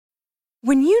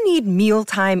When you need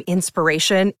mealtime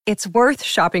inspiration, it's worth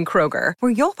shopping Kroger,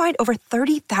 where you'll find over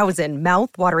 30,000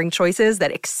 mouth-watering choices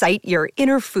that excite your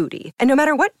inner foodie. And no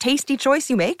matter what tasty choice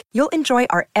you make, you'll enjoy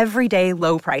our everyday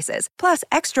low prices, plus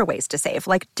extra ways to save,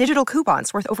 like digital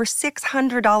coupons worth over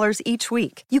 $600 each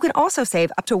week. You can also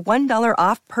save up to $1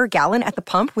 off per gallon at the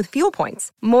pump with fuel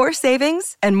points. More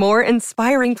savings and more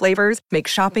inspiring flavors make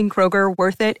shopping Kroger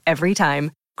worth it every time.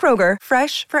 Kroger,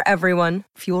 fresh for everyone.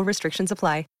 Fuel restrictions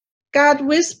apply. God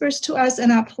whispers to us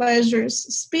in our pleasures,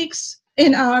 speaks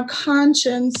in our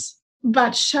conscience,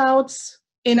 but shouts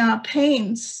in our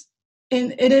pains.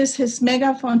 And it is his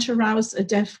megaphone to rouse a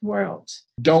deaf world.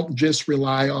 Don't just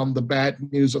rely on the bad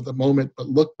news of the moment, but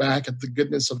look back at the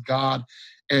goodness of God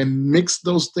and mix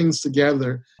those things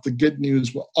together. The good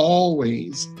news will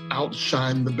always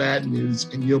outshine the bad news,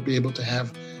 and you'll be able to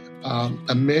have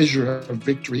a measure of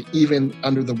victory even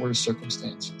under the worst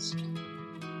circumstances.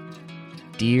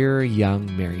 Dear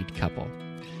young married couple,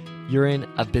 you're in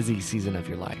a busy season of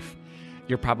your life.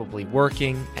 You're probably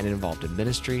working and involved in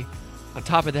ministry. On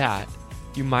top of that,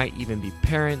 you might even be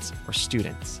parents or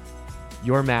students.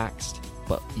 You're maxed,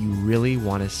 but you really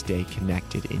want to stay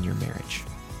connected in your marriage.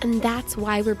 And that's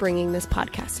why we're bringing this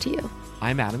podcast to you.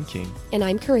 I'm Adam King. And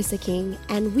I'm Carissa King,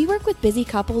 and we work with busy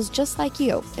couples just like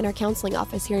you in our counseling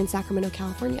office here in Sacramento,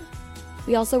 California.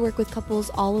 We also work with couples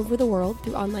all over the world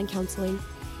through online counseling.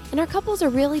 And our couples are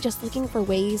really just looking for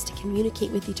ways to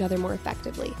communicate with each other more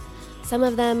effectively. Some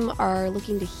of them are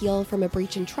looking to heal from a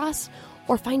breach in trust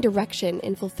or find direction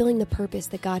in fulfilling the purpose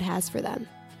that God has for them.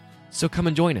 So come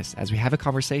and join us as we have a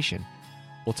conversation.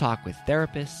 We'll talk with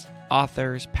therapists,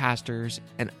 authors, pastors,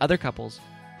 and other couples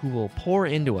who will pour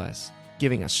into us,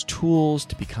 giving us tools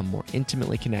to become more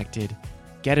intimately connected,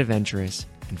 get adventurous,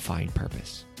 and find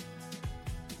purpose.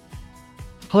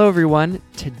 Hello, everyone.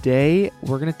 Today,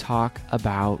 we're going to talk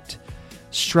about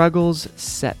struggles,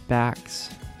 setbacks,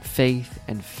 faith,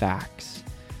 and facts.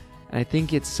 And I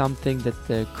think it's something that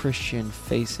the Christian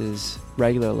faces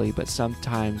regularly, but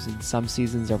sometimes in some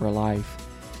seasons of our life,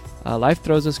 life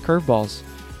throws us curveballs,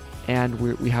 and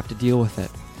we have to deal with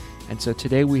it. And so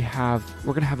today we're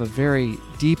going to have a very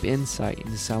deep insight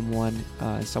into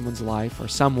someone's life, or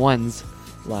someone's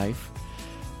life,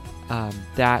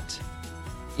 that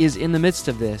is in the midst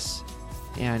of this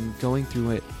and going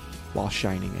through it while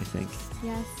shining, I think.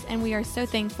 Yes, and we are so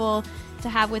thankful to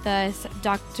have with us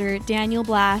Dr. Daniel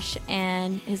Blash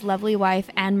and his lovely wife,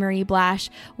 Anne-Marie Blash.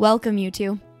 Welcome, you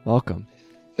two. Welcome.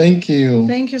 Thank you.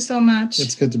 Thank you so much.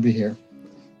 It's good to be here.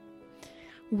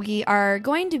 We are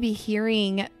going to be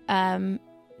hearing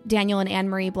Daniel and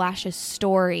Anne-Marie Blash's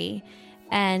story,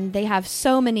 and they have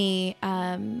so many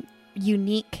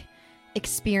unique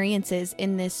experiences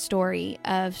in this story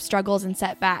of struggles and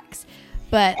setbacks.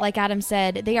 But like Adam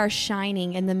said, they are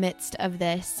shining in the midst of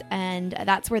this, and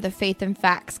that's where the faith and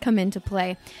facts come into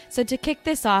play. So to kick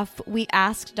this off, we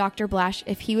asked Dr. Blash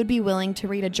if he would be willing to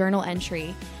read a journal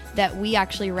entry that we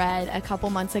actually read a couple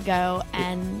months ago,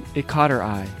 and it caught our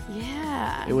eye.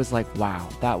 Yeah. It was like, wow,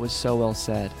 that was so well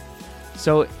said.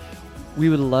 So we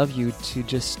would love you to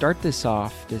just start this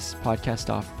podcast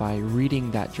off by reading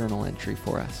that journal entry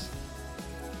for us.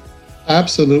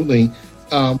 Absolutely.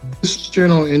 This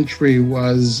journal entry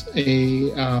was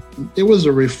a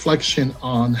reflection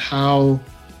on how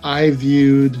I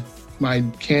viewed my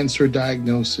cancer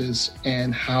diagnosis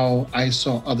and how I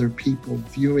saw other people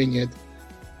viewing it,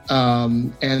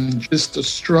 and just the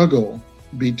struggle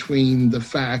between the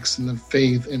facts and the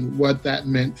faith and what that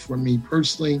meant for me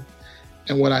personally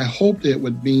and what I hoped it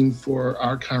would mean for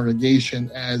our congregation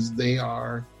as they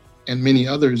are and many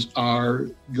others are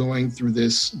going through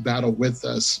this battle with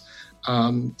us.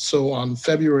 So on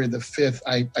February the 5th,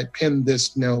 I penned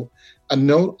this note, a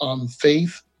note on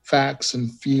faith, facts,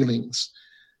 and feelings,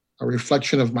 a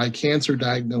reflection of my cancer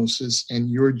diagnosis and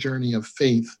your journey of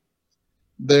faith.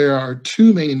 There are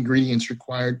two main ingredients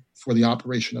required for the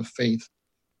operation of faith.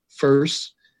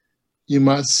 First, you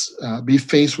must be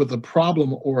faced with a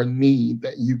problem or a need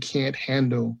that you can't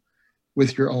handle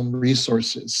with your own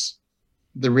resources.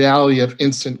 The reality of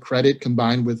instant credit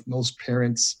combined with most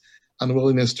parents'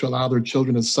 unwillingness to allow their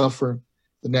children to suffer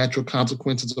the natural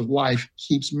consequences of life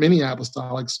keeps many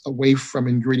apostolics away from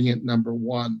ingredient number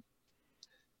one.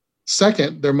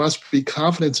 Second, there must be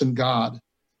confidence in God.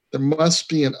 There must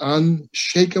be an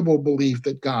unshakable belief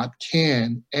that God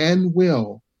can and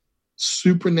will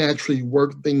supernaturally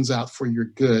work things out for your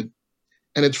good.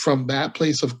 And it's from that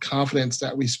place of confidence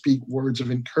that we speak words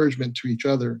of encouragement to each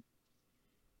other.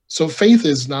 So faith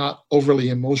is not overly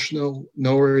emotional,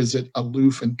 nor is it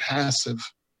aloof and passive.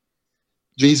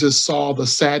 Jesus saw the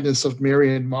sadness of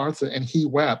Mary and Martha, and he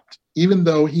wept. even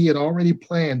though he had already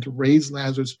planned to raise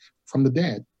Lazarus from the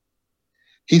dead.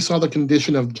 He saw the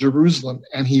condition of Jerusalem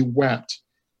and he wept,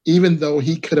 even though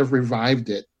he could have revived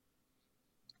it.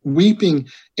 Weeping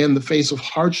in the face of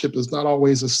hardship is not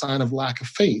always a sign of lack of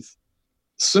faith.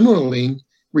 Similarly,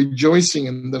 rejoicing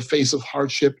in the face of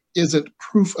hardship isn't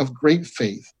proof of great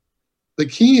faith. The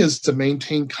key is to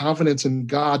maintain confidence in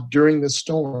God during the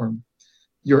storm.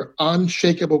 Your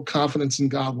unshakable confidence in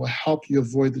God will help you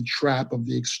avoid the trap of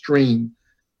the extreme,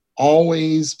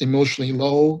 always emotionally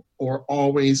low or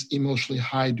always emotionally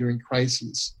high during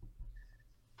crises.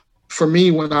 For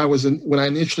me, when I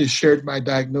initially shared my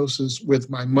diagnosis with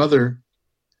my mother,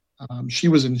 she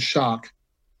was in shock.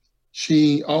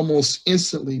 She almost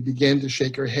instantly began to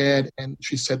shake her head and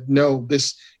she said, "No,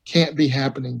 this can't be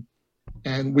happening."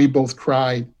 And we both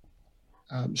cried.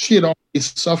 She had already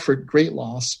suffered great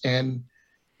loss, and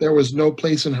there was no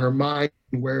place in her mind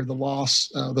where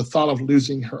the thought of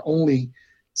losing her only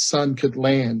son could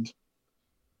land.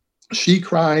 She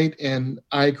cried and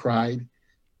I cried,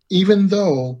 even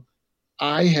though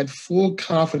I had full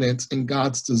confidence in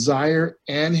God's desire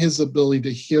and his ability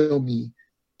to heal me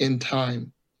in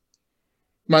time.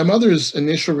 My mother's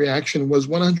initial reaction was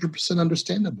 100%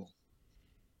 understandable.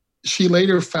 She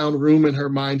later found room in her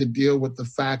mind to deal with the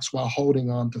facts while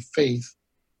holding on to faith.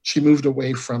 She moved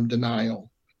away from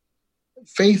denial.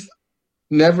 Faith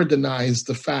never denies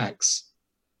the facts.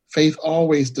 Faith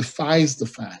always defies the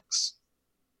facts.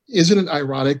 Isn't it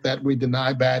ironic that we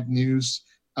deny bad news,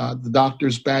 the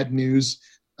doctor's bad news,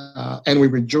 and we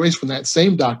rejoice when that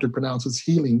same doctor pronounces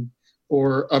healing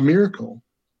or a miracle?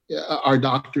 Are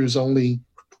doctors only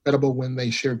credible when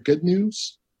they share good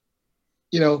news?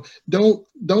 Don't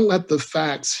let the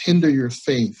facts hinder your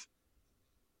faith.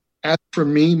 As for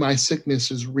me, my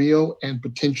sickness is real and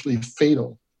potentially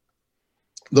fatal.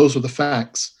 Those are the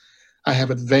facts. I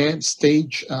have advanced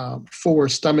stage 4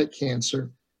 stomach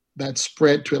cancer that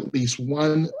spread to at least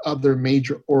one other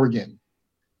major organ.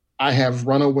 I have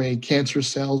runaway cancer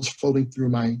cells floating through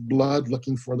my blood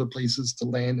looking for other places to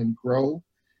land and grow.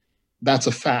 That's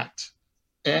a fact.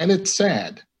 And it's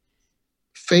sad.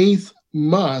 Faith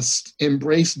must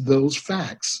embrace those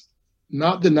facts,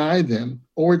 not deny them,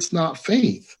 or it's not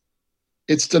faith.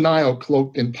 It's denial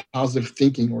cloaked in positive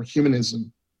thinking or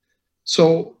humanism.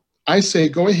 So I say,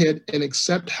 go ahead and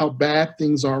accept how bad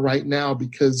things are right now,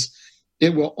 because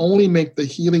it will only make the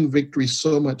healing victory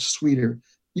so much sweeter.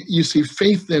 You see,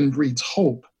 faith then breeds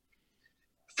hope.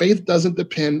 Faith doesn't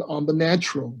depend on the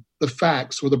natural, the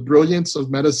facts, or the brilliance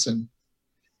of medicine.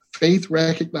 Faith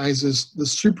recognizes the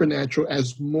supernatural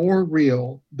as more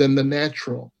real than the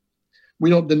natural. We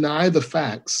don't deny the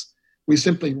facts. We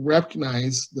simply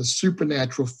recognize the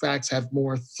supernatural facts have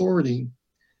more authority,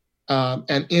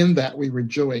 and in that we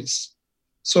rejoice.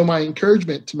 So my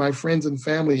encouragement to my friends and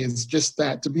family is just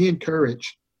that, to be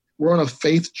encouraged. We're on a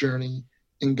faith journey,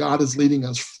 and God is leading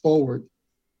us forward.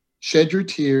 Shed your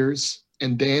tears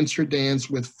and dance your dance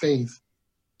with faith.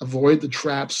 Avoid the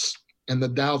traps and the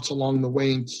doubts along the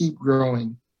way and keep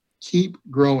growing. Keep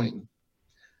growing.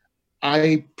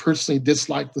 I personally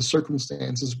dislike the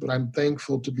circumstances, but I'm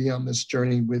thankful to be on this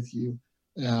journey with you.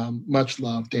 Much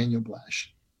love, Daniel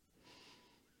Blash.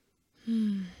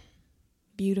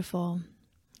 Beautiful.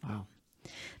 Wow.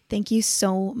 Thank you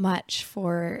so much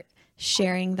for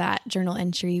sharing that journal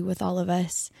entry with all of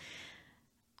us.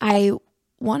 I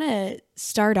want to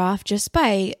start off just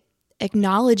by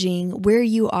acknowledging where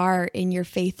you are in your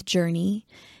faith journey.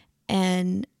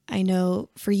 And I know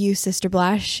for you, Sister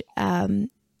Blash,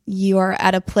 you are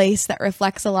at a place that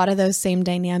reflects a lot of those same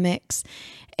dynamics.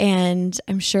 And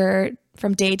I'm sure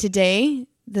from day to day,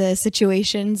 the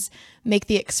situations make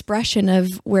the expression of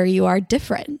where you are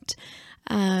different.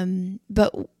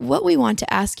 But what we want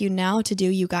to ask you now to do,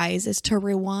 you guys, is to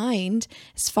rewind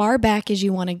as far back as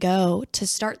you want to go to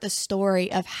start the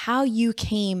story of how you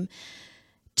came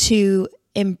to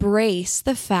embrace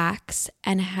the facts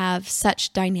and have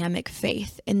such dynamic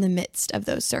faith in the midst of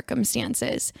those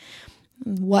circumstances.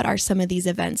 What are some of these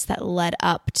events that led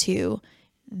up to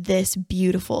this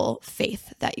beautiful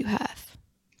faith that you have?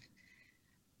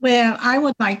 Well, I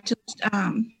would like to,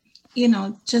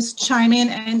 just chime in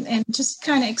and just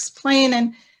kind of explain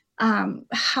and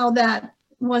how that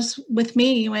was with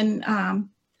me when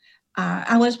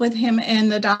I was with him in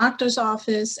the doctor's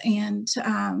office, and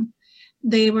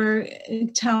they were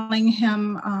telling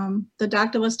him, the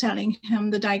doctor was telling him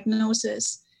the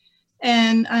diagnosis,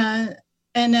 and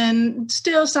then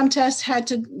still some tests had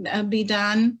to be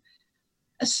done.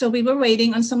 So we were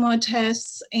waiting on some more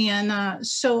tests. And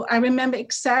so I remember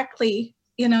exactly,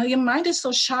 your mind is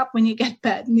so sharp when you get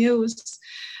bad news.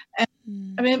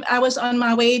 I mean, I was on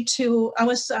my way I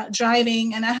was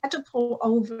driving and I had to pull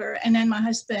over. And then my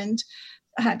husband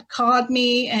had called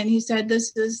me and he said,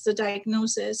 this is the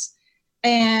diagnosis.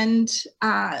 And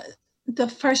the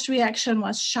first reaction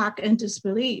was shock and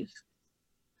disbelief.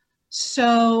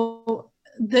 So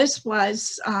this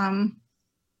was when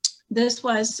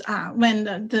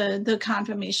the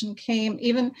confirmation came.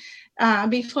 Even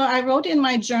before, I wrote in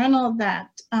my journal that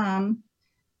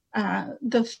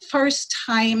the first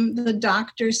time the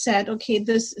doctor said, okay,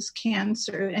 this is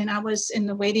cancer, and I was in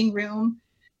the waiting room,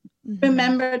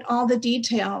 remembered all the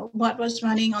detail, what was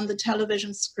running on the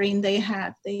television screen they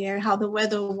had there, how the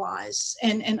weather was,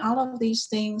 and all of these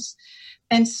things.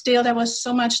 And still there was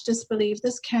so much disbelief.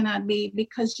 This cannot be,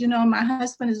 because, my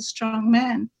husband is a strong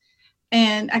man,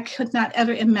 and I could not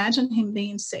ever imagine him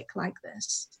being sick like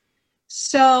this.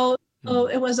 So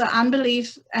it was an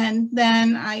unbelief. And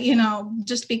then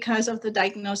just because of the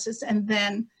diagnosis, and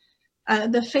then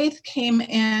the faith came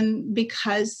in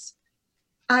because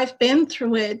I've been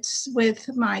through it with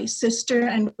my sister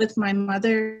and with my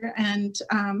mother, and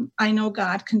I know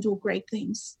God can do great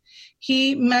things.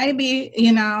 He maybe,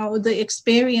 the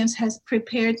experience has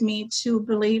prepared me to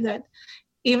believe that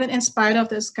even in spite of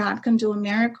this, God can do a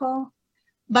miracle.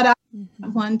 But I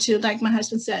want to, like my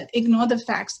husband said, ignore the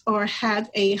facts or have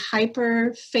a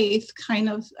hyper faith kind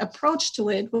of approach to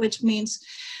it, which means,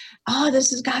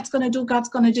 this is God's going to do,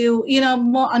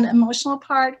 more on the emotional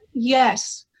part.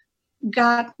 Yes,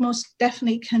 God most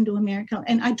definitely can do a miracle,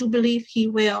 and I do believe he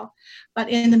will. But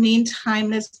in the meantime,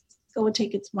 let's go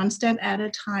take it one step at a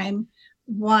time,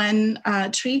 one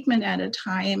treatment at a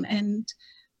time, and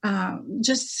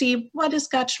just see what is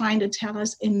God trying to tell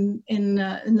us in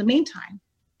the meantime.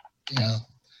 Yeah.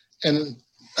 And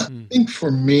I think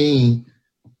for me,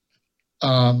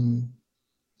 I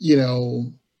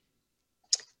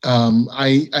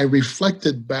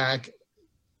reflected back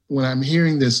when I'm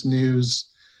hearing this news.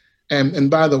 And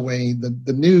by the way,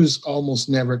 the news almost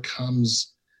never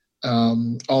comes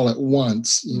all at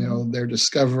once. They're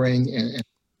discovering and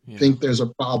think there's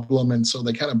a problem. And so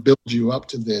they kind of build you up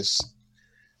to this.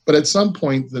 But at some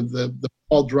point, the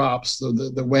ball drops,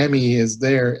 the whammy is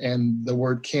there, and the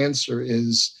word cancer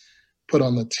is put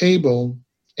on the table.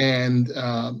 And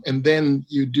then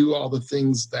you do all the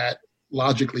things that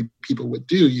logically people would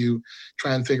do. You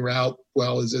try and figure out,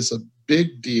 well, is this a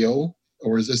big deal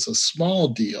or is this a small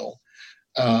deal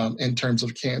in terms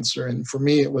of cancer? And for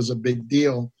me, it was a big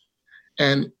deal.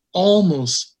 And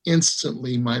almost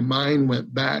instantly, my mind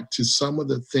went back to some of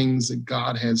the things that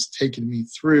God has taken me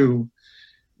through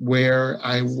where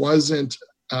I wasn't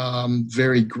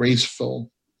very graceful.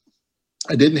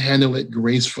 I didn't handle it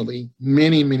gracefully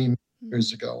many, many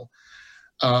years ago.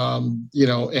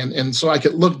 And so I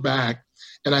could look back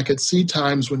and I could see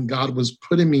times when God was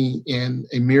putting me in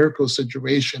a miracle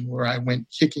situation where I went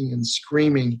kicking and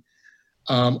screaming,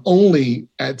 only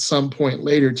at some point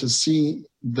later to see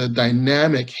the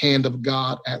dynamic hand of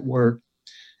God at work.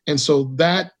 And so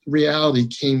that reality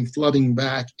came flooding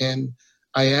back, and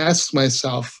I asked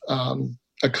myself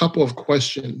a couple of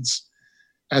questions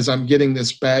as I'm getting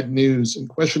this bad news. And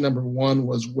question number one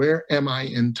was, where am I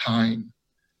in time?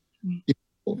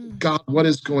 God, what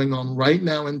is going on right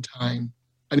now in time?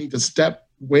 I need to step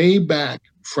way back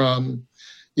from,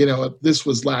 this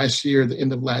was last year, the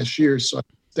end of last year. So I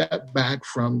stepped back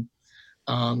from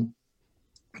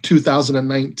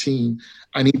 2019.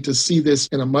 I need to see this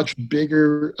in a much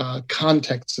bigger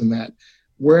context than that.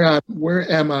 Where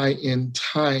am I in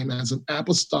time as an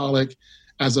apostolic,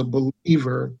 as a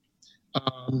believer,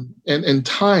 and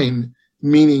time,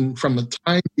 meaning from the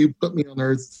time you put me on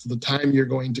earth to the time you're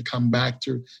going to come back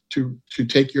to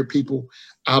take your people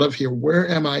out of here. Where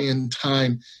am I in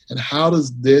time, and how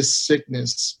does this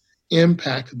sickness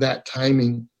impact that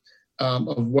timing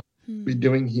of what we're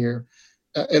doing here?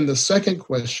 And the second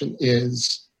question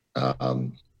is,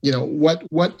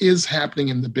 what is happening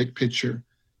in the big picture?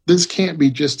 This can't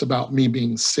be just about me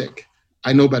being sick.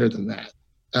 I know better than that.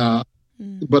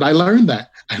 But I learned that.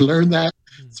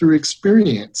 Through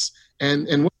experience. And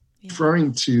what I'm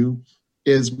referring to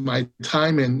is my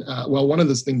time in, one of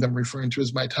the things I'm referring to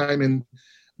is my time in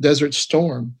Desert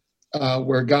Storm,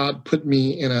 where God put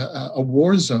me in a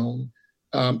war zone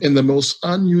in the most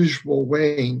unusual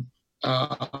way,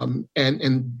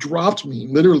 and dropped me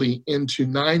literally into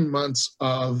 9 months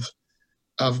of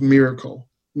miracle.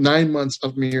 9 months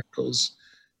of miracles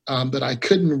that I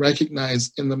couldn't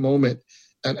recognize in the moment.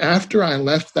 And after I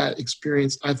left that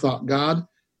experience, I thought, God,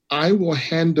 I will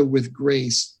handle with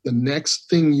grace the next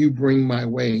thing you bring my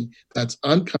way that's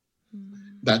uncomfortable,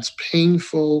 that's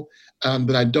painful,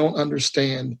 that I don't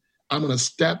understand. I'm going to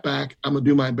step back. I'm going to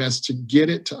do my best to get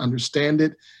it, to understand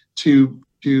it, to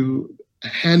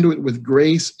handle it with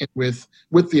grace and with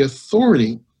the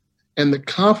authority and the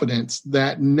confidence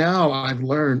that now I've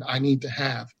learned I need to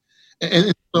have.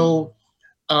 And so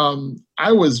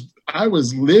I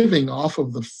was living off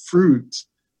of the fruit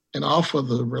and off of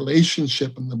the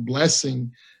relationship and the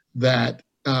blessing that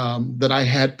I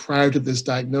had prior to this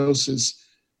diagnosis.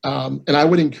 And I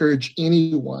would encourage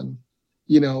anyone,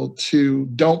 to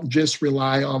don't just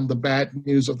rely on the bad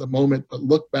news of the moment, but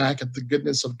look back at the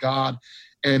goodness of God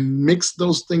and mix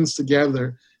those things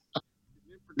together.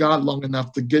 For God long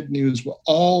enough, the good news will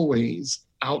always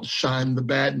outshine the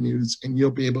bad news, and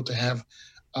you'll be able to have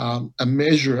a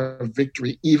measure of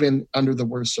victory even under the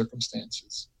worst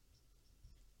circumstances.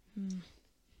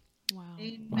 Wow.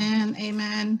 Amen.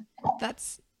 Amen.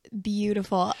 That's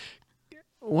beautiful.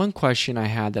 One question I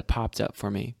had that popped up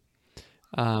for me,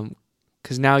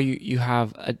 because now you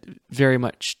have a very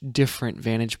much different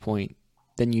vantage point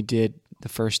than you did the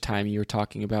first time you were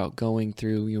talking about going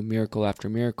through miracle after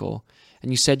miracle, and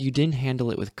you said you didn't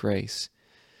handle it with grace.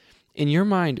 In your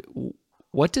mind,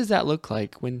 what does that look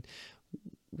like when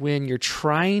you're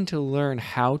trying to learn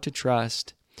how to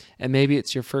trust, and maybe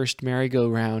it's your first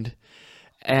merry-go-round,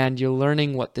 and you're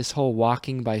learning what this whole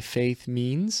walking by faith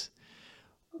means?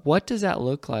 What does that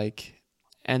look like?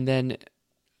 And then,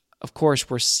 of course,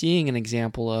 we're seeing an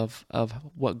example of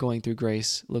what going through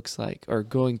grace looks like, or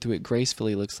going through it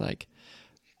gracefully looks like.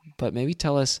 But maybe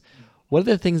tell us, what are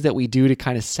the things that we do to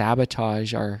kind of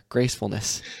sabotage our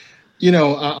gracefulness?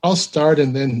 I'll start,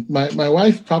 and then my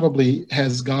wife probably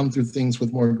has gone through things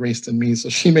with more grace than me, so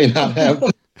she may not have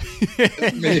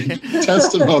many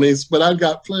testimonies, but I've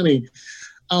got plenty.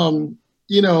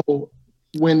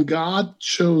 When God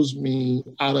chose me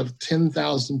out of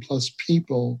 10,000 plus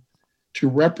people to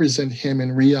represent him in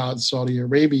Riyadh, Saudi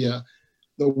Arabia,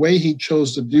 the way he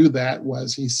chose to do that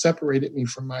was he separated me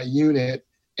from my unit,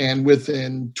 and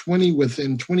within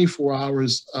 24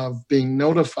 hours of being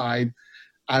notified,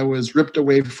 I was ripped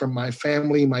away from my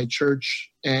family, my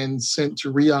church, and sent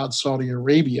to Riyadh, Saudi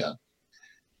Arabia.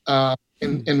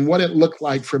 And what it looked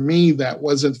like for me that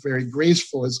wasn't very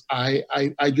graceful is I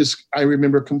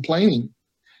remember complaining.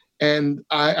 And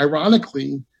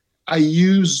ironically, I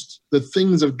used the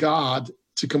things of God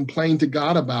to complain to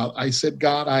God about. I said,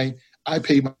 God, I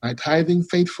pay my tithing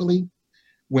faithfully.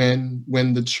 When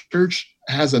the church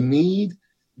has a need,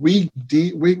 we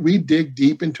dig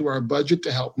deep into our budget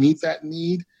to help meet that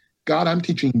need. God, I'm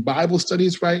teaching Bible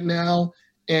studies right now.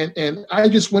 And I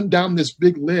just went down this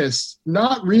big list,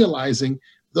 not realizing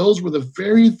those were the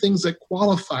very things that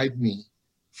qualified me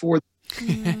for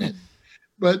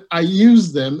but I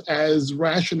used them as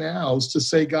rationales to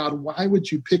say, God, why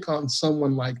would you pick on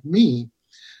someone like me?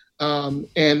 And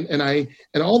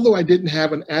although I didn't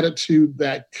have an attitude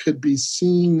that could be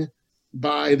seen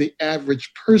by the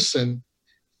average person,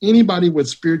 anybody with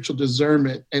spiritual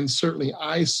discernment, and certainly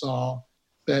I saw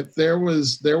that there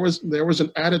was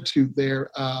an attitude there,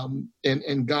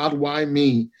 and God, why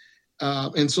me?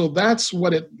 And so that's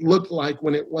what it looked like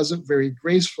when it wasn't very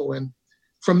graceful. And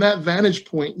from that vantage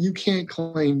point, you can't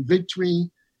claim victory.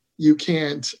 You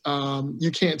can't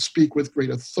speak with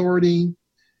great authority.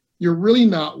 You're really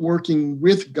not working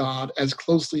with God as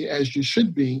closely as you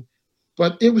should be.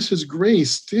 But it was his grace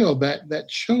still that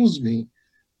chose me.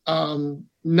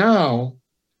 Now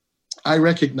I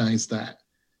recognize that.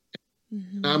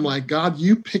 Mm-hmm. And I'm like, God,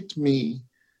 you picked me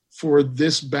for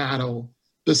this battle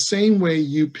the same way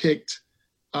you picked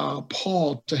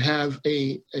Paul to have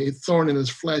a thorn in his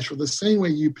flesh, or the same way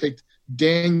you picked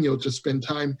Daniel to spend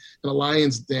time in a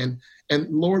lion's den. And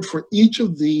Lord, for each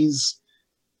of these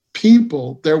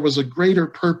people, there was a greater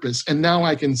purpose. And now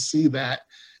I can see that.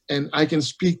 And I can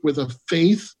speak with a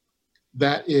faith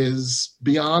that is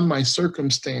beyond my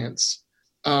circumstance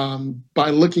by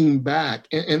looking back.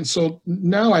 And so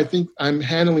now I think I'm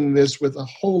handling this with a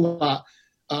whole lot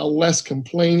less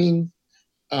complaining.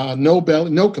 No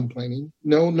complaining.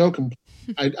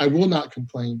 I will not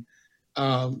complain.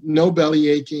 No belly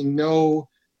aching. No,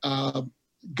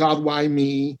 God, why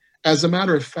me? As a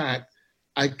matter of fact,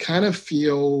 I kind of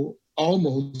feel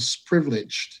almost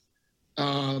privileged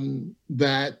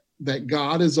that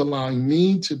God is allowing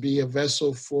me to be a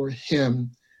vessel for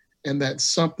him, and that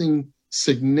something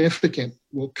significant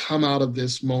will come out of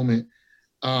this moment.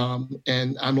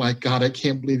 And I'm like, God, I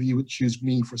can't believe you would choose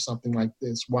me for something like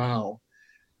this. Wow.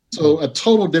 So a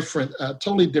totally different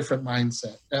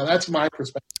mindset. Now that's my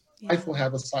perspective. Life will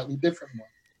have a slightly different one.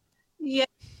 Yeah.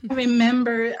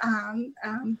 remember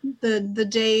the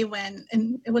day when,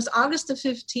 and it was August the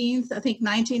 15th, I think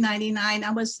 1999.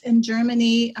 I was in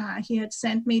Germany. He had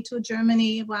sent me to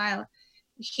Germany while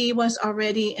he was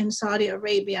already in Saudi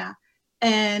Arabia.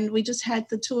 And we just had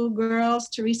the two girls,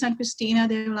 Teresa and Christina.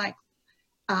 They were like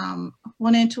 1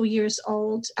 and 2 years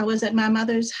old. I was at my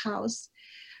mother's house.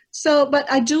 So, but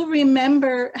I do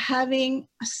remember having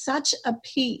such a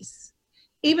peace.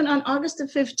 Even on August the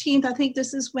 15th, I think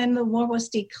this is when the war was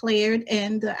declared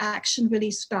and the action really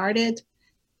started.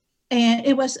 And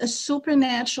it was a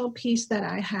supernatural peace that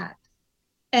I had.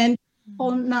 And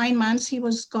for 9 months he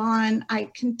was gone, I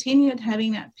continued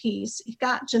having that peace.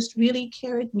 God just really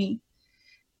carried me.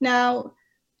 Now,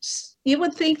 you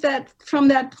would think that from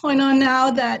that point on now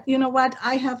that, you know what,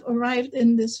 I have arrived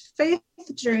in this faith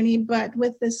journey, but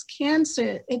with this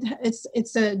cancer,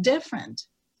 it's a different.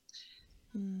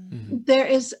 Mm-hmm. There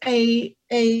is a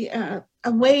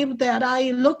way that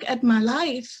I look at my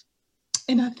life,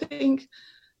 and I think,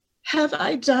 have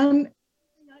I done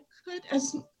everything I could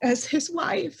as his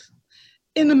wife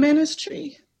in the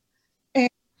ministry? And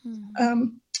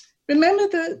remember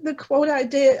the quote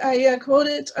I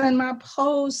quoted on my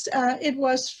post. It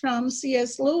was from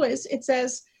C.S. Lewis. It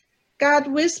says, God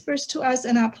whispers to us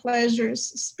in our pleasures,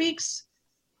 speaks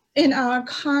in our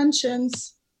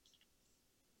conscience,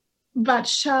 but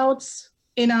shouts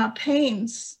in our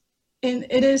pains. And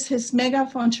it is his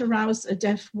megaphone to rouse a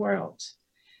deaf world.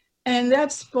 And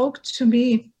that spoke to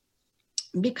me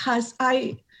because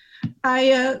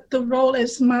the role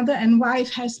as mother and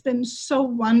wife has been so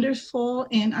wonderful,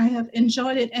 and I have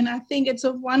enjoyed it, and I think it's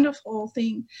a wonderful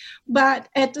thing. But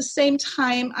at the same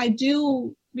time, I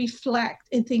do reflect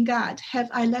and think, God, have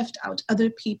I left out other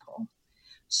people?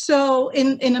 So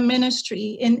in a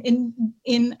ministry,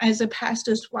 in as a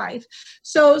pastor's wife.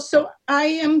 So I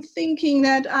am thinking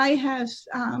that I have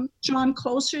drawn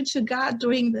closer to God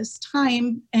during this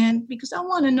time, and because I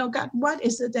want to know, God, what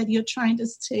is it that you're trying to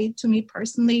say to me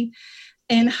personally,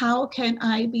 and how can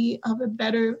I be of a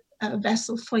better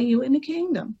vessel for you in the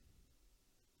kingdom?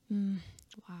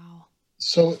 Wow.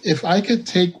 So if I could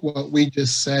take what we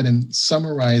just said and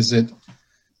summarize it,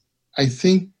 I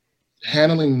think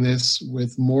handling this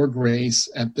with more grace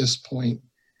at this point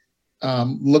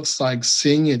looks like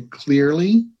seeing it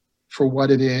clearly for what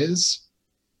it is,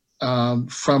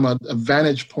 from a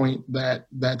vantage point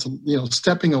that's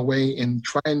stepping away and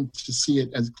trying to see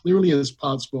it as clearly as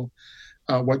possible,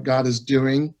 what God is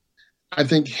doing. I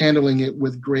think handling it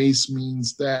with grace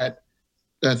means that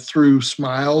through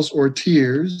smiles or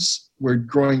tears, we're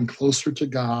growing closer to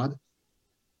God.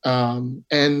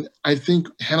 And I think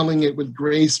handling it with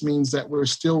grace means that we're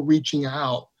still reaching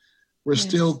out. We're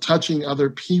still touching other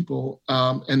people,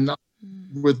 and not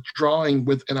withdrawing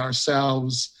within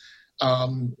ourselves,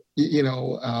 and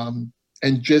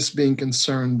just being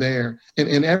concerned there.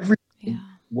 And every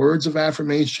words of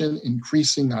affirmation,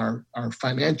 increasing our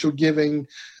financial giving,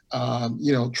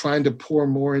 trying to pour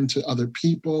more into other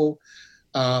people.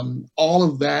 All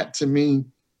of that to me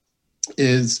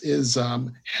is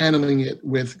handling it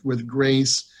with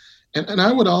grace. And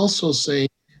I would also say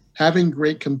having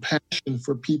great compassion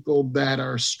for people that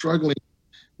are struggling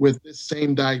with this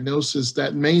same diagnosis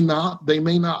that they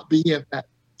may not be at that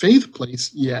faith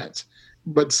place yet,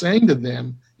 but saying to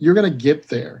them, you're going to get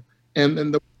there. And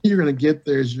the way you're going to get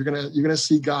there is you're going to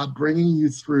see God bringing you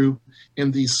through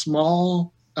in these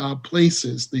small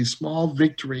places, these small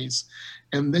victories.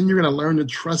 And then you're going to learn to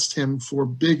trust him for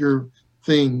bigger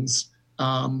things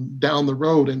down the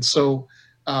road. And so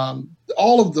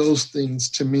all of those things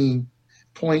to me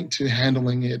point to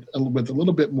handling it with a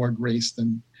little bit more grace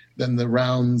than the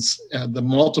rounds, the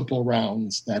multiple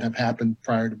rounds that have happened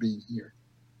prior to being here.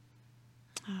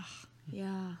 Oh,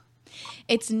 yeah.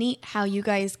 It's neat how you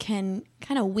guys can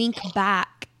kind of wink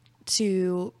back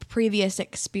to previous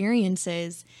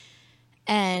experiences.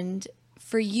 And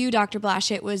for you, Dr. Blash,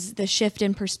 it was the shift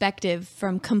in perspective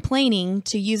from complaining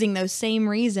to using those same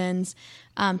reasons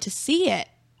to see it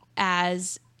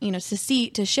as,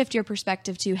 to shift your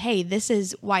perspective to, hey, this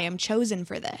is why I'm chosen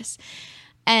for this.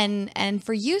 And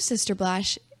for you, Sister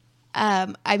Blash,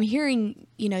 I'm hearing,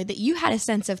 that you had a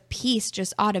sense of peace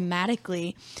just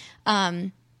automatically,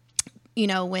 when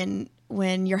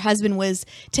your husband was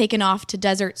taken off to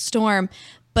Desert Storm,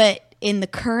 but in the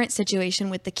current situation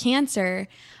with the cancer,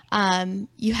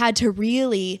 you had to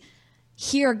really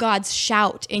hear God's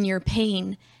shout in your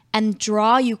pain and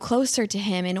draw you closer to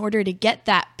him in order to get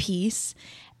that peace.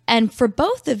 And for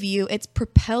both of you, it's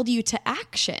propelled you to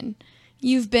action.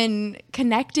 You've been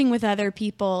connecting with other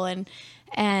people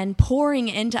and pouring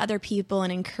into other people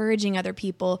and encouraging other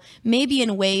people, maybe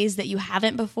in ways that you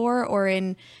haven't before, or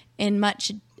in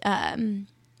much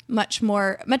much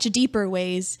deeper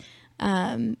ways,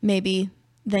 maybe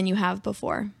than you have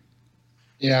before.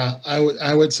 Yeah,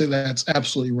 I would say that's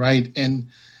absolutely right. And,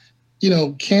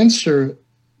 cancer,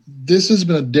 this has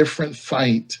been a different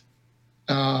fight.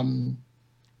 And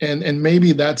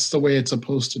maybe that's the way it's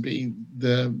supposed to be.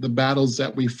 The battles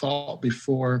that we fought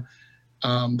before,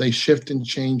 they shift and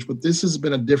change. But this has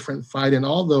been a different fight. And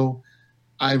although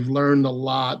I've learned a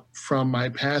lot from my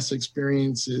past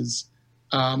experiences,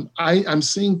 I'm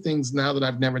seeing things now that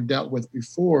I've never dealt with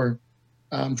before.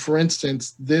 For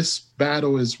instance, this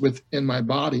battle is within my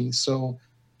body. So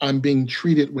I'm being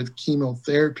treated with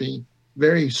chemotherapy,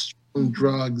 very strong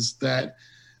drugs that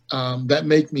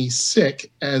make me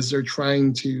sick as they're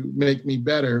trying to make me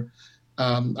better.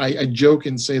 I joke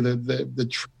and say that the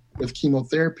trick with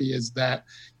chemotherapy is that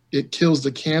it kills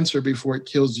the cancer before it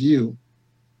kills you,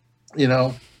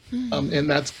 and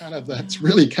that's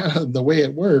really kind of the way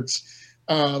it works.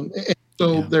 And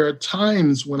so there are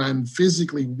times when I'm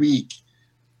physically weak,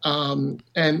 and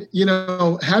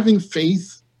having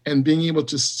faith and being able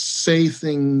to say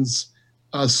things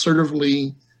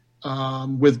assertively,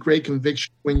 with great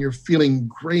conviction when you're feeling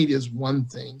great is one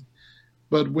thing,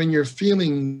 but when you're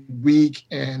feeling weak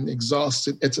and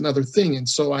exhausted, it's another thing. And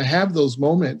so I have those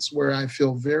moments where I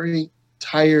feel very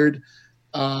tired,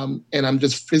 and I'm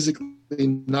just physically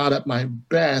not at my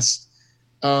best.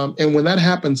 And when that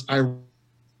happens, I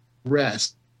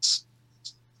rest.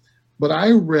 But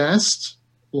I rest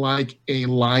like a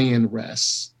lion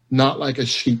rests, not like a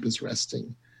sheep is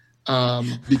resting.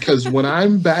 Because when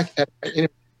I'm back at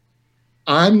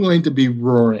I'm going to be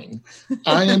roaring.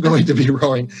 I am going to be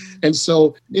roaring. And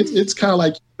so it's kind of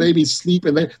like baby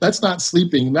sleeping. That's not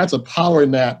sleeping. That's a power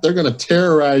nap. They're going to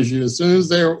terrorize you as soon as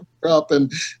they're up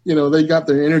and, they got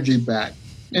their energy back.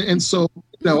 And so,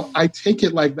 I take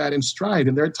it like that in stride.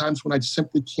 And there are times when I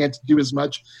simply can't do as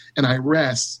much and I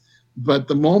rest. But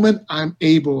the moment I'm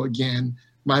able again,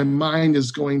 my mind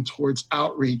is going towards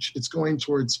outreach. It's going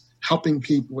towards helping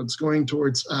people. It's going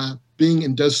towards being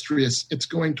industrious. It's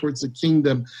going towards the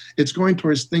kingdom. It's going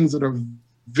towards things that are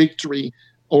victory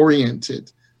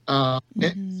oriented.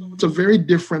 And so it's a very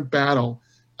different battle.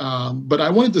 But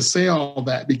I wanted to say all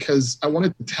that because I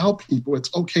wanted to tell people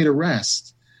it's okay to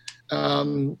rest.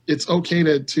 It's okay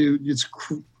to just,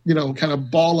 kind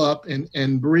of ball up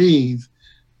and breathe.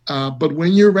 But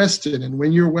when you're rested and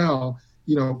when you're well,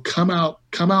 come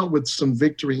out with some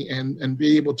victory and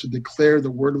be able to declare the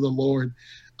word of the Lord.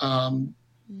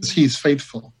 He's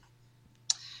faithful.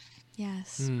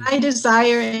 Yes. My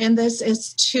desire in this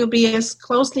is to be as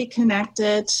closely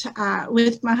connected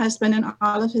with my husband in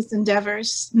all of his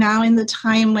endeavors. Now in the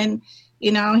time when,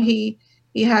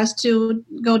 he has to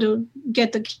go to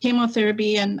get the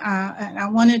chemotherapy, and I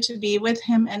wanted to be with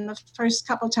him. And the first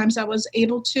couple of times I was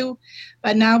able to,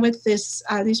 but now with these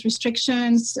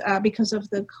restrictions because of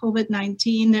the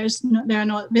COVID-19, there are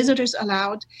no visitors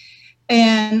allowed.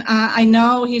 And I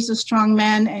know he's a strong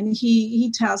man, and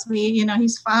he tells me,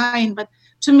 he's fine. But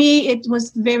to me, it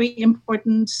was very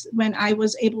important when I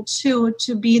was able to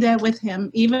be there with him,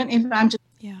 even if I'm just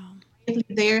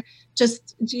there,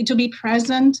 just to be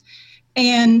present.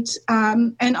 And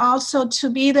also to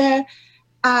be there,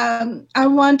 I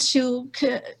want to,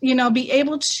 be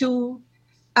able to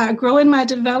grow in my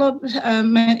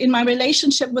development, in my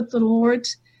relationship with the Lord,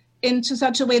 into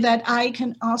such a way that I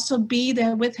can also be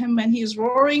there with him when he's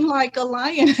roaring like a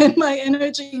lion in my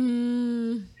energy,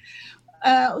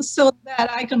 so that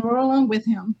I can roar along with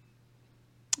him.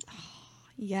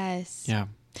 Yes. Yeah.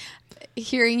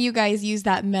 Hearing you guys use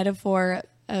that metaphor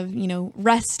of,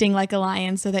 resting like a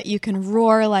lion so that you can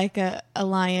roar like a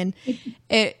lion.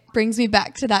 It brings me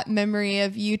back to that memory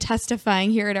of you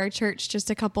testifying here at our church just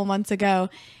a couple months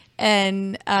ago.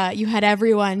 And you had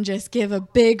everyone just give a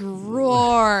big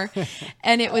roar.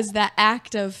 And it was that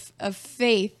act of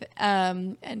faith,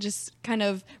 and just kind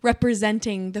of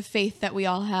representing the faith that we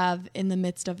all have in the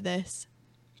midst of this.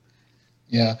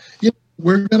 Yeah.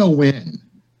 We're going to win.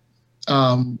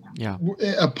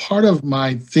 A part of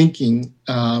my thinking,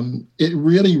 it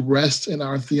really rests in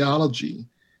our theology.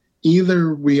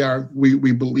 Either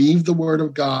we believe the word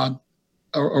of God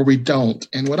or we don't.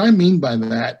 And what I mean by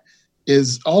that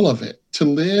is all of it. To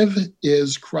live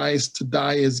is Christ, to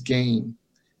die is gain.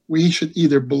 We should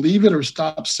either believe it or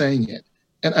stop saying it.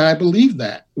 And I believe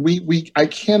that. I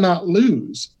cannot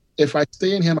lose. If I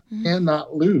stay in him, I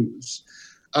cannot lose.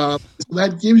 So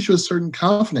that gives you a certain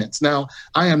confidence. Now,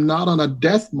 I am not on a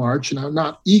death march, and I'm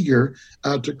not eager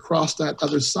to cross that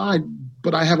other side,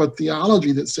 but I have a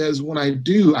theology that says when I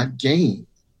do, I gain.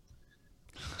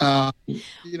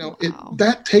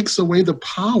 That takes away the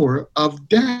power of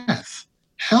death.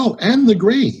 hell and the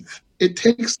grave. It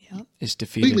takes It's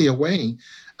defeated. completely away.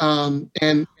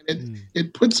 And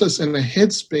it puts us in a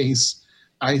headspace,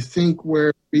 I think,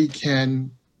 where we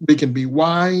can be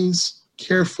wise,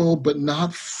 careful, but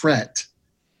not fret,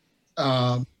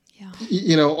 on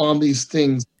these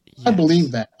things. Yes. I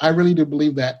believe that. I really do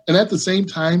believe that. And at the same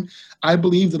time, I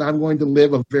believe that I'm going to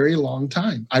live a very long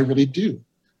time. I really do.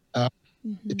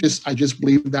 I just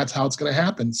believe that's how it's going to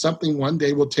happen. Something one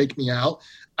day will take me out.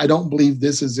 I don't believe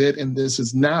this is it and this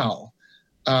is now.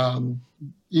 So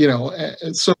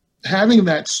having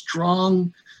that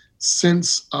strong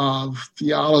sense of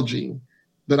theology,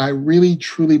 that I really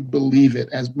truly believe it,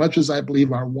 as much as I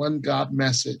believe our one God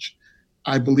message,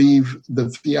 I believe the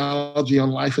theology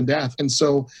on life and death. And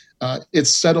so it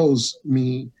settles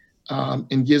me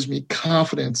and gives me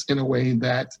confidence in a way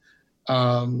that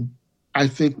I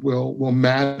think will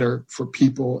matter for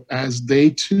people as they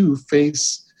too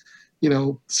face,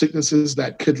 sicknesses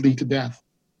that could lead to death.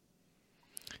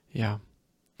 Yeah.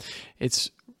 It's,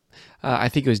 I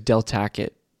think it was Del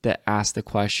Tackett that asked the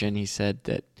question. He said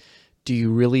that, do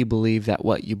you really believe that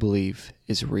what you believe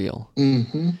is real?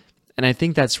 Mm-hmm. And I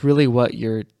think that's really what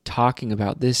you're talking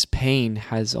about. This pain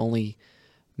has only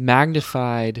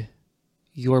magnified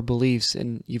your beliefs,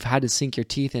 and you've had to sink your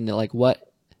teeth into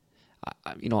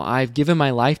I've given my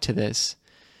life to this.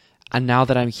 And now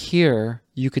that I'm here,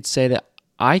 you could say that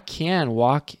I can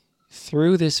walk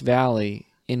through this valley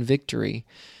in victory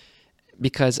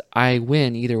because I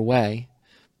win either way.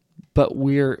 But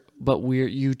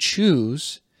you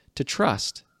choose to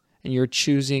trust, and you're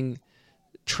trusting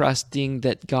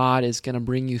that God is going to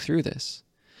bring you through this,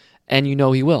 and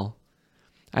He will.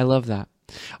 I love that.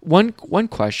 One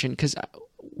question, because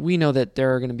we know that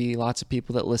there are going to be lots of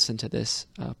people that listen to this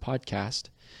podcast,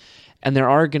 and there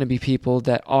are going to be people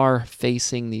that are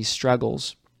facing these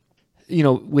struggles,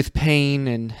 with pain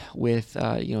and with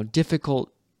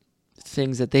difficult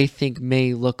things that they think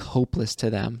may look hopeless to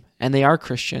them, and they are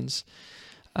Christians.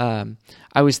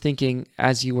 I was thinking,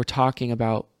 as you were talking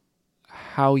about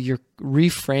how you're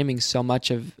reframing so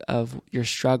much of your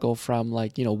struggle from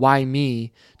why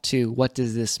me to what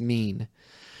does this mean?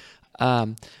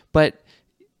 But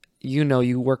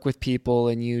you work with people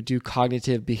and you do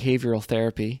cognitive behavioral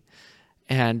therapy.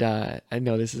 And I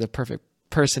know this is a perfect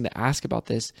person to ask about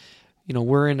this.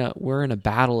 We're in a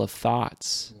battle of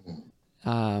thoughts,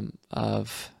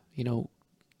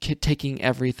 taking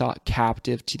every thought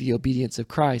captive to the obedience of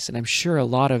Christ. And I'm sure a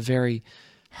lot of very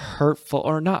hurtful,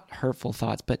 or not hurtful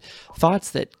thoughts, but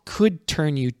thoughts that could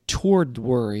turn you toward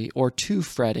worry or to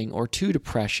fretting or to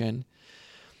depression.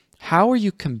 How are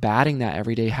you combating that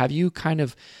every day? Have you kind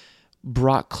of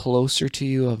brought closer to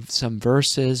you of some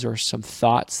verses or some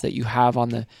thoughts that you have on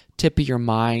the tip of your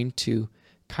mind to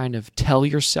kind of tell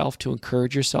yourself, to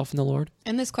encourage yourself in the Lord?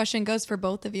 And this question goes for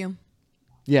both of you.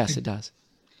 Yes, it does.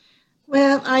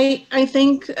 Well, I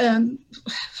think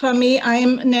for me,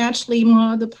 I'm naturally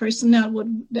more the person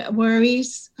that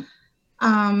worries.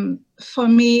 For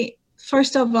me,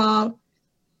 first of all,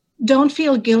 don't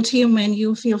feel guilty when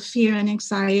you feel fear and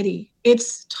anxiety.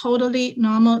 It's totally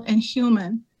normal and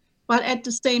human. But at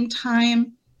the same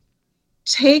time,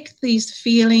 take these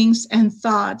feelings and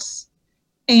thoughts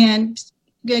and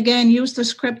again, use the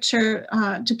scripture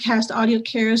to cast all your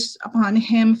cares upon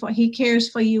Him, for He cares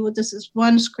for you. This is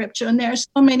one scripture, and there are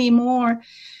so many more.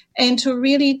 And to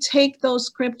really take those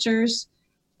scriptures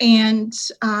and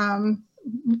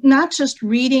not just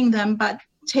reading them, but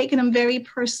taking them very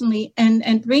personally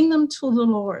and bring them to the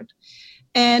Lord.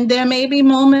 And there may be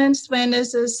moments when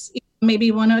this is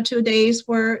maybe 1 or 2 days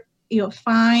where you're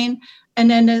fine, and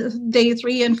then day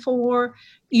 3 and 4,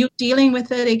 you're dealing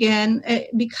with it again,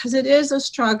 because it is a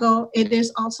struggle. It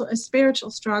is also a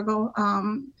spiritual struggle.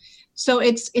 So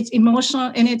it's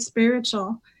emotional and it's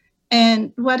spiritual.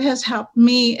 And what has helped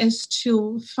me is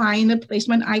to find a place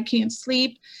when I can't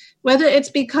sleep, whether it's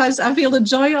because I feel the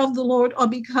joy of the Lord or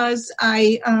because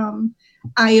I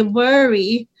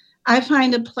worry. I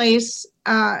find a place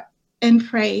and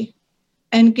pray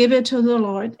and give it to the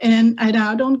Lord, and I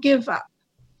don't give up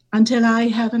until I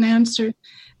have an answer.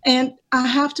 And I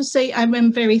have to say,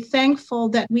 I'm very thankful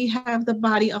that we have the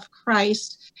body of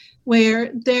Christ, where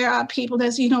there are people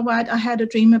that say, I had a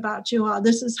dream about you, or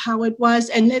this is how it was.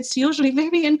 And it's usually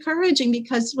very encouraging,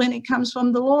 because when it comes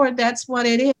from the Lord, that's what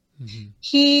it is. Mm-hmm.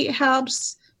 He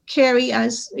helps carry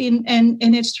us in, and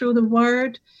it's through the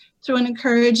word, through an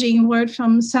encouraging word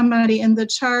from somebody in the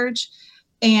church,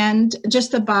 and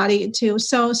just the body too.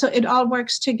 So it all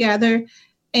works together,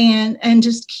 and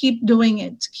just keep doing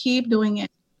it.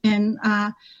 And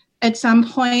at some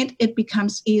point, it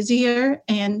becomes easier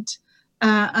and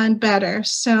better.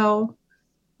 So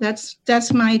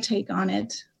That's my take on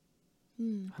it.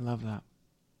 I love that.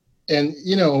 And,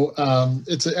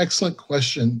 it's an excellent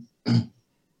question.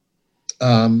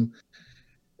 When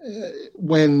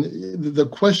the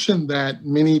question that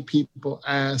many people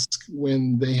ask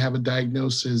when they have a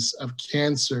diagnosis of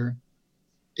cancer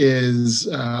is,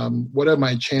 what are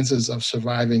my chances of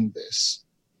surviving this?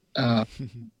 And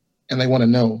they want to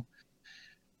know.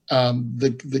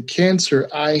 The cancer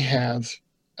I have,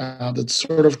 the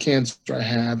sort of cancer I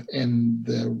have, and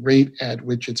the rate at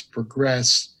which it's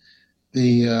progressed,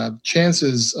 the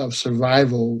chances of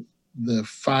survival, the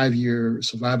 5-year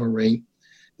survival rate,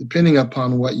 depending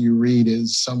upon what you read,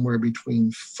 is somewhere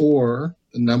between the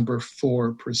number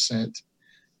 4%,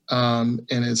 and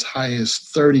as high as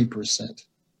 30%.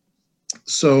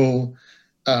 So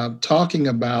talking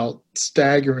about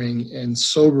staggering and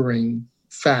sobering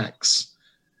facts,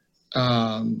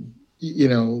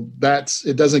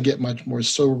 it doesn't get much more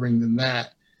sobering than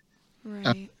that.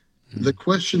 Right. The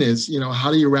question is,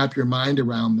 how do you wrap your mind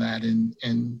around that and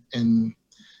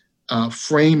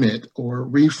frame it or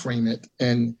reframe it?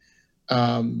 And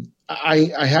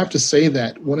I have to say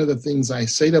that one of the things I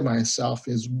say to myself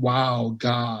is, wow,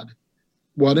 God,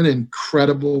 what an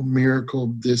incredible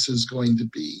miracle this is going to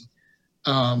be.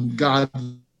 God,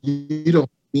 you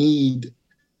don't need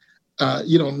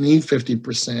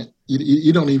 50%.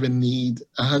 You don't even need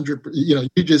 100%.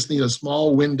 You just need a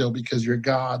small window because you're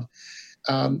God.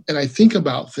 And I think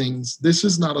about things. This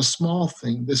is not a small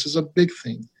thing. This is a big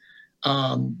thing.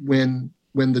 When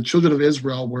the children of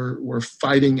Israel were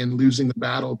fighting and losing the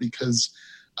battle because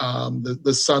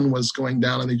the sun was going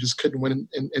down and they just couldn't win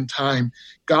in time,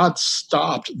 God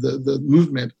stopped the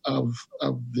movement of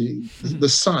the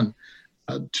sun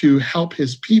to help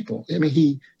his people. I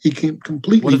mean, he can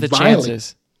completely What are the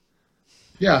chances?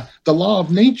 Yeah, the law of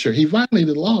nature. He violated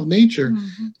the law of nature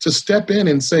to step in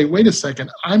and say, wait a second,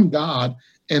 I'm God,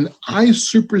 and I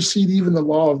supersede even the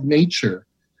law of nature.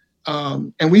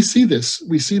 And we see this.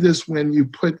 We see this when you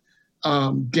put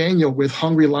Daniel with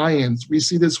hungry lions. We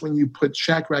see this when you put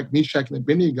Shadrach, Meshach, and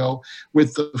Abednego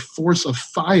with the force of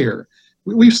fire.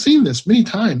 We've seen this many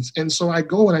times. And so I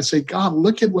go and I say, God,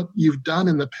 look at what you've done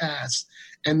in the past.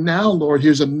 And now, Lord,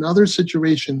 here's another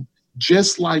situation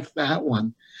just like that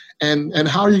one. And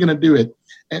how are you going to do it?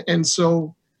 And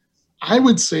so I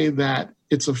would say that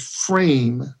it's a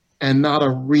frame and not a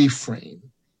reframe.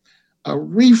 A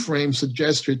reframe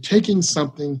suggests you're taking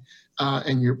something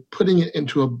and you're putting it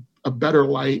into a better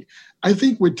light. I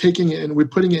think we're taking it and we're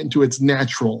putting it into its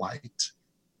natural light.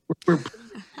 We're putting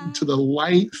it into the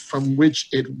light from which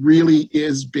it really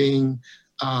is being,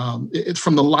 it's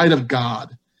from the light of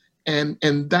God. And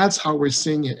that's how we're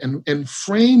seeing it. And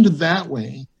framed that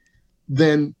way,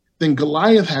 then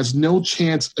Goliath has no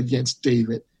chance against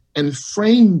David. And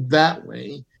framed that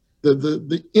way,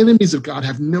 the enemies of God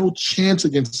have no chance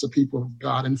against the people of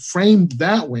God. And framed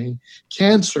that way,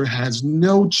 cancer has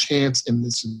no chance in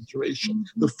this situation.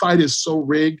 The fight is so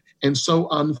rigged and so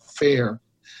unfair.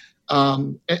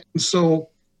 And so,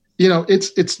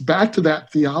 it's back to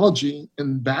that theology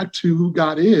and back to who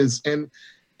God is.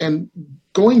 And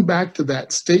going back to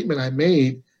that statement I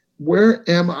made, where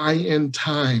am I in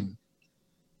time?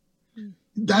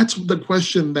 That's the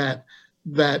question that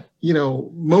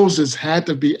Moses had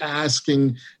to be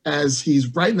asking as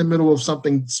he's right in the middle of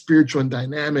something spiritual and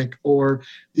dynamic, or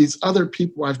these other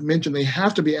people I've mentioned, they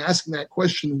have to be asking that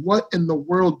question, what in the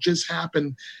world just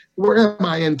happened? Where am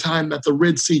I in time that the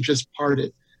Red Sea just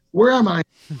parted? Where am I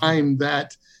in time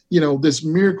that, this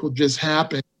miracle just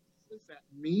happened? What does that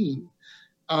mean?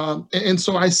 And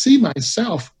so I see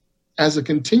myself as a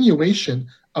continuation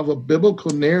of a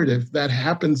biblical narrative that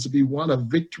happens to be one of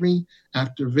victory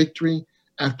after victory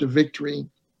after victory.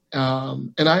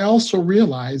 And I also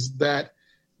realize that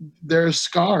there are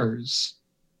scars.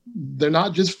 They're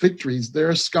not just victories, there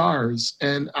are scars.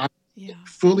 And I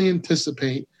fully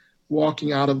anticipate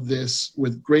walking out of this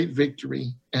with great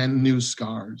victory and new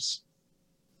scars.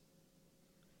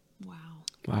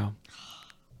 Wow.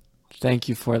 Thank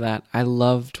you for that. I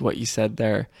loved what you said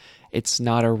there. It's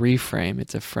not a reframe,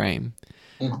 it's a frame.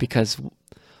 Because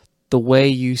the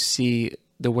way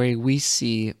we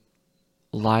see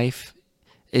life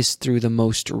is through the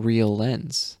most real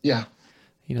lens. Yeah.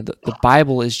 The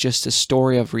Bible is just a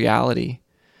story of reality.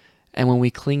 And when we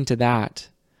cling to that,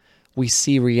 we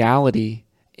see reality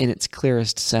in its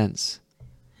clearest sense.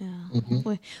 Yeah.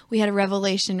 Mm-hmm. We had a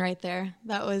revelation right there.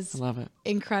 That was I love it.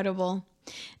 Incredible.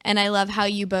 And I love how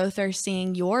you both are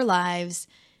seeing your lives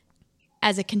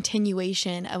as a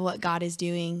continuation of what God is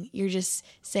doing. You're just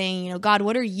saying, God,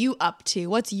 what are you up to?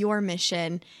 What's your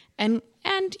mission? And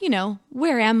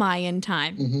where am I in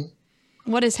time?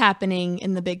 What is happening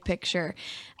in the big picture?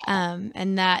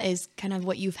 And that is kind of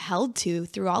what you've held to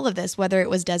through all of this, whether it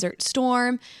was Desert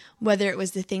Storm, whether it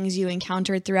was the things you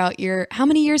encountered throughout how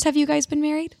many years have you guys been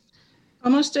married?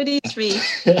 Almost 33.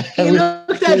 You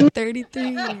looked at me. 33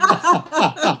 years.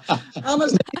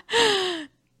 Almost.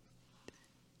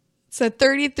 So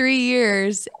 33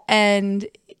 years, and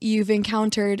you've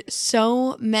encountered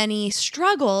so many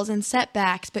struggles and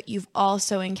setbacks, but you've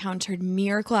also encountered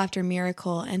miracle after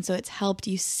miracle. And so it's helped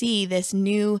you see this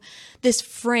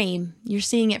frame. You're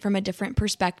seeing it from a different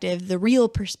perspective, the real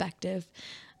perspective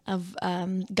of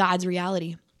God's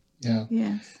reality. Yeah.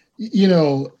 Yes.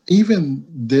 Even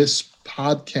this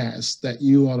podcast that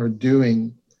you all are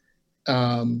doing,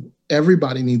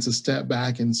 everybody needs to step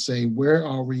back and say, where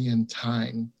are we in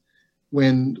time?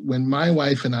 When my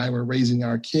wife and I were raising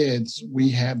our kids, we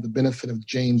had the benefit of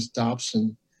James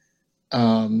Dobson,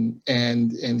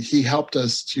 and he helped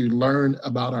us to learn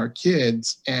about our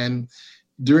kids. And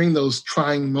during those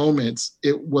trying moments,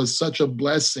 it was such a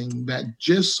blessing that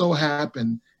just so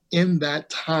happened in that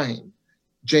time,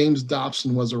 James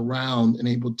Dobson was around and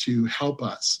able to help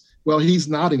us. Well, he's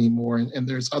not anymore, and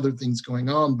there's other things going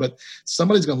on, but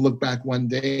somebody's going to look back one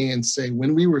day and say,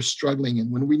 when we were struggling and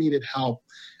when we needed help,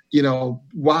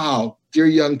 wow, dear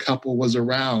young couple was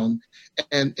around,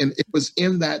 and it was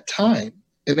in that time.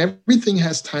 And everything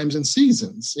has times and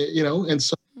seasons, and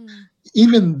so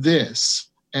even this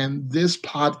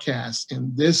podcast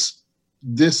and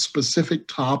this specific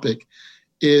topic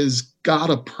is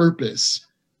got a purpose.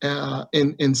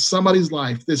 In somebody's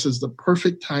life, this is the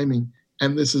perfect timing,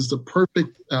 and this is the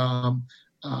perfect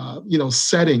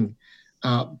setting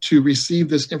to receive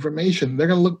this information. They're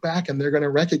going to look back and they're going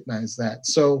to recognize that.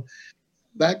 So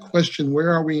that question, where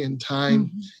are we in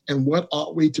time, and what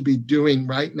ought we to be doing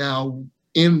right now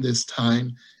in this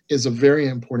time, is a very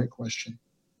important question.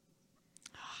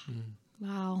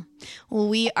 Wow. Well,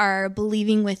 we are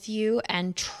believing with you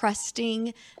and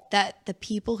trusting that the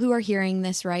people who are hearing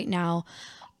this right now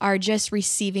are just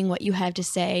receiving what you have to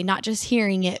say, not just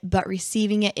hearing it, but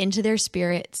receiving it into their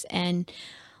spirits and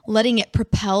letting it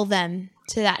propel them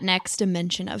to that next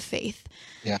dimension of faith.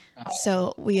 Yeah.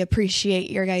 So we appreciate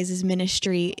your guys'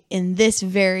 ministry in this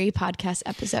very podcast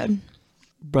episode.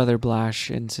 Brother Blash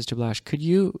and Sister Blash, could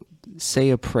you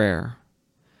say a prayer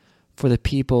for the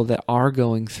people that are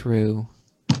going through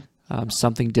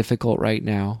something difficult right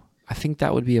now? I think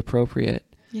that would be appropriate.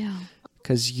 Yeah.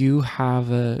 Because you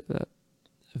have a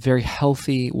very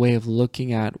healthy way of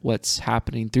looking at what's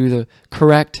happening through the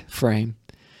correct frame.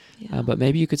 Yeah. But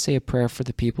maybe you could say a prayer for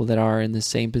the people that are in the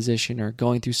same position or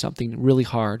going through something really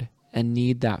hard and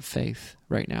need that faith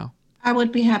right now. I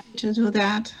would be happy to do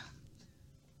that.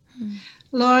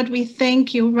 Lord, we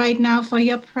thank you right now for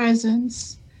your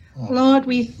presence. Lord,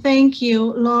 we thank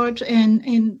you, Lord,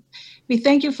 and we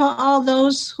thank you for all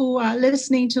those who are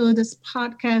listening to this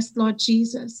podcast, Lord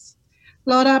Jesus.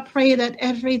 Lord, I pray that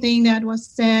everything that was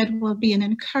said will be an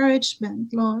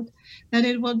encouragement, Lord, that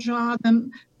it will draw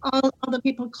them, all the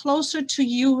people, closer to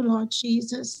you, Lord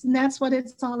Jesus. And that's what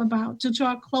it's all about, to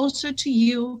draw closer to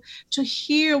you, to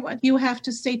hear what you have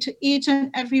to say to each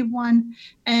and every one,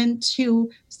 and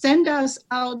to send us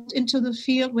out into the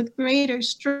field with greater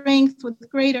strength, with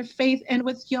greater faith, and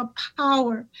with your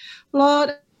power.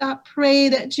 Lord, I pray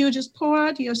that you just pour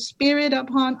out your spirit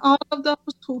upon all of those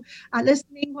who are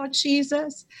listening, Lord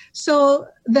Jesus, so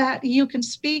that you can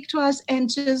speak to us and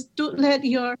just let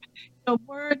your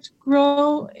word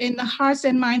grow in the hearts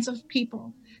and minds of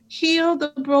people. Heal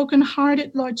the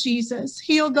brokenhearted, Lord Jesus.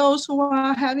 Heal those who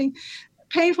are having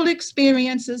painful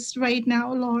experiences right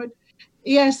now, Lord.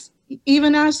 Yes,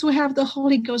 even us who have the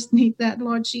Holy Ghost need that,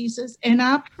 Lord Jesus. And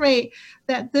I pray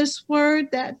that this word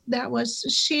that was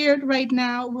shared right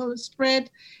now will spread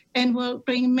and will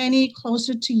bring many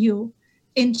closer to you.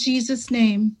 In Jesus'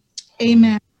 name,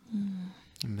 amen.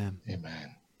 Amen.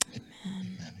 Amen.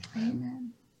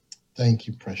 Amen. Thank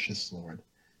you, precious Lord.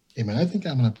 Amen. I think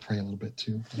I'm going to pray a little bit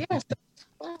too. Yes.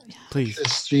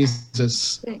 Please.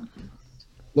 Jesus.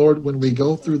 Lord, when we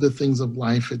go through the things of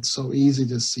life, it's so easy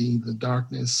to see the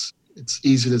darkness. It's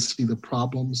easy to see the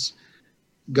problems.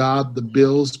 God, the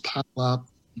bills pile up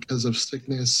because of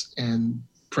sickness and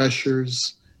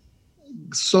pressures.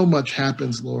 So much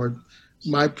happens, Lord.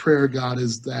 My prayer, God,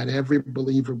 is that every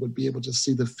believer would be able to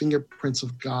see the fingerprints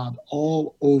of God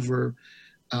all over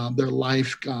their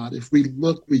life, God. If we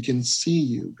look, we can see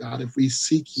you, God. If we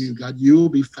seek you, God, you will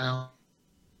be found.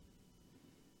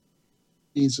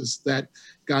 Jesus, that,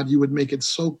 God, you would make it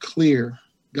so clear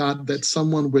God, that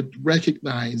someone would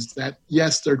recognize that,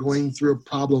 yes, they're going through a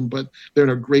problem, but they're in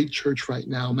a great church right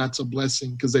now, and that's a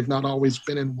blessing because they've not always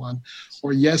been in one.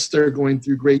 Or, yes, they're going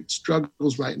through great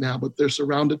struggles right now, but they're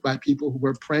surrounded by people who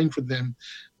are praying for them.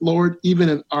 Lord, even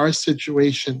in our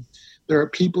situation, there are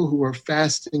people who are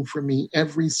fasting for me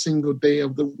every single day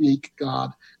of the week,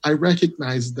 God. I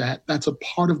recognize that. That's a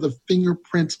part of the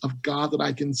fingerprints of God that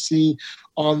I can see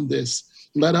on this.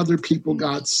 Let other people,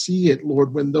 God, see it,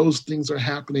 Lord, when those things are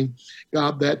happening.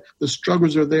 God, that the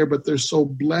struggles are there, but they're so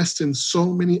blessed in so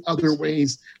many other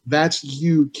ways. That's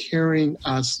you carrying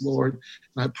us, Lord.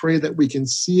 And I pray that we can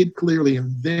see it clearly.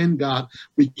 And then, God,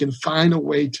 we can find a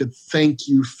way to thank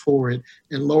you for it.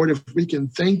 And Lord, if we can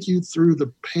thank you through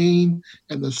the pain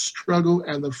and the struggle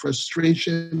and the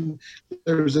frustration,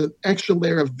 there's an extra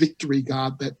layer of victory,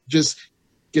 God, that just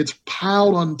gets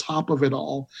piled on top of it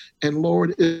all. And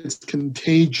Lord, it's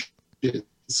contagious,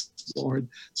 Lord.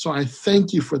 So I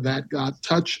thank you for that, God.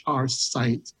 Touch our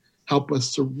sight. Help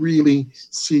us to really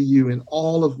see you in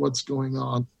all of what's going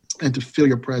on and to feel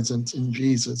your presence in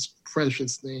Jesus'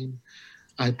 precious name.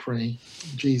 I pray.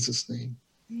 In Jesus' name.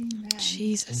 Amen.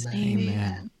 Jesus' Amen. name.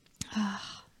 Amen.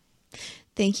 Oh,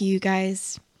 thank you,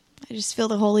 guys. I just feel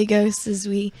the Holy Ghost as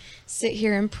we sit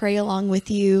here and pray along with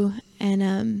you.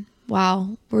 And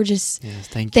wow, we're just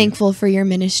thankful for your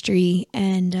ministry.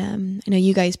 And I know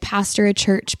you guys pastor a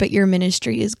church, but your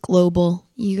ministry is global.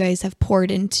 You guys have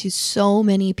poured into so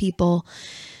many people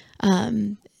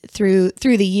through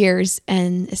the years,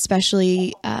 and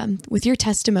especially with your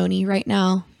testimony right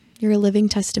now. You're a living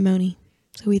testimony.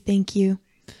 So we thank you.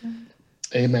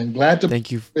 Amen. Glad to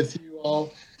thank you with you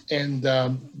all, and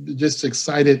just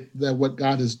excited that what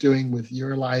God is doing with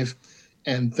your life.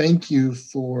 And thank you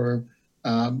for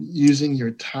using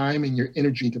your time and your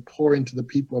energy to pour into the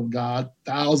people of God,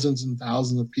 thousands and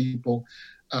thousands of people,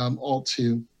 all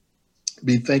to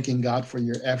be thanking God for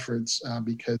your efforts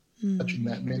because touching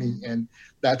that many. And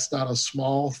that's not a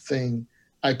small thing.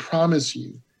 I promise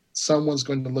you, someone's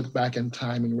going to look back in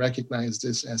time and recognize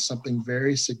this as something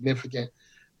very significant.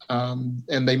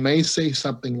 And they may say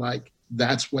something like,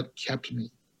 that's what kept me.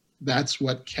 That's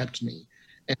what kept me.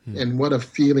 And what a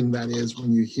feeling that is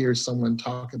when you hear someone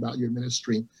talk about your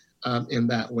ministry in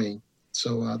that way.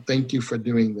 So thank you for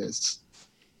doing this.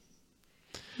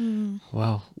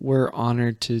 Well, we're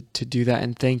honored to do that.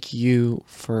 And thank you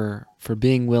for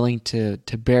being willing to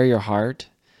bear your heart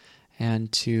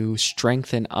and to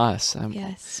strengthen us.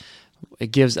 Yes.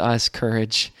 It gives us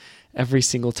courage every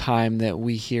single time that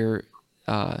we hear,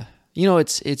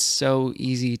 it's so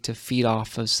easy to feed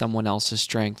off of someone else's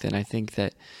strength. And I think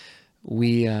that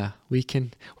we're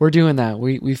doing that.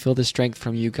 We feel the strength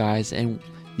from you guys, and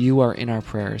you are in our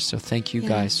prayers. So thank you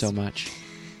guys so much.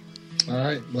 All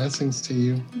right. Blessings to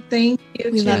you. Thank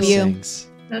you. We love you.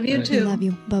 Love you Right. too. We love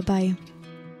you. Bye-bye.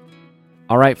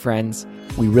 All right, friends.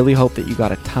 We really hope that you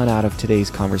got a ton out of today's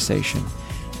conversation.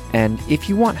 And if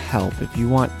you want help, if you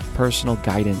want personal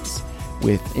guidance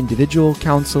with individual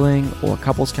counseling or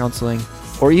couples counseling,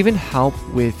 or even help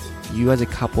with you as a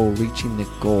couple reaching the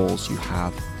goals you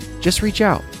have, just reach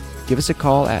out. Give us a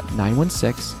call at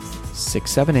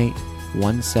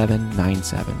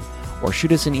 916-678-1797 or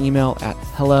shoot us an email at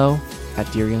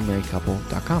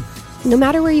hello@dearyoungmarriedcouple.com. No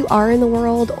matter where you are in the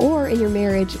world or in your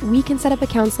marriage, we can set up a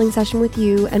counseling session with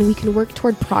you and we can work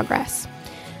toward progress.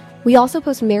 We also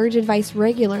post marriage advice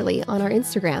regularly on our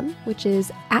Instagram, which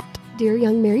is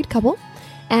 @DearYoungMarriedCouple,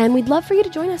 and we'd love for you to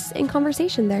join us in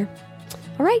conversation there.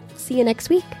 All right, see you next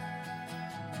week.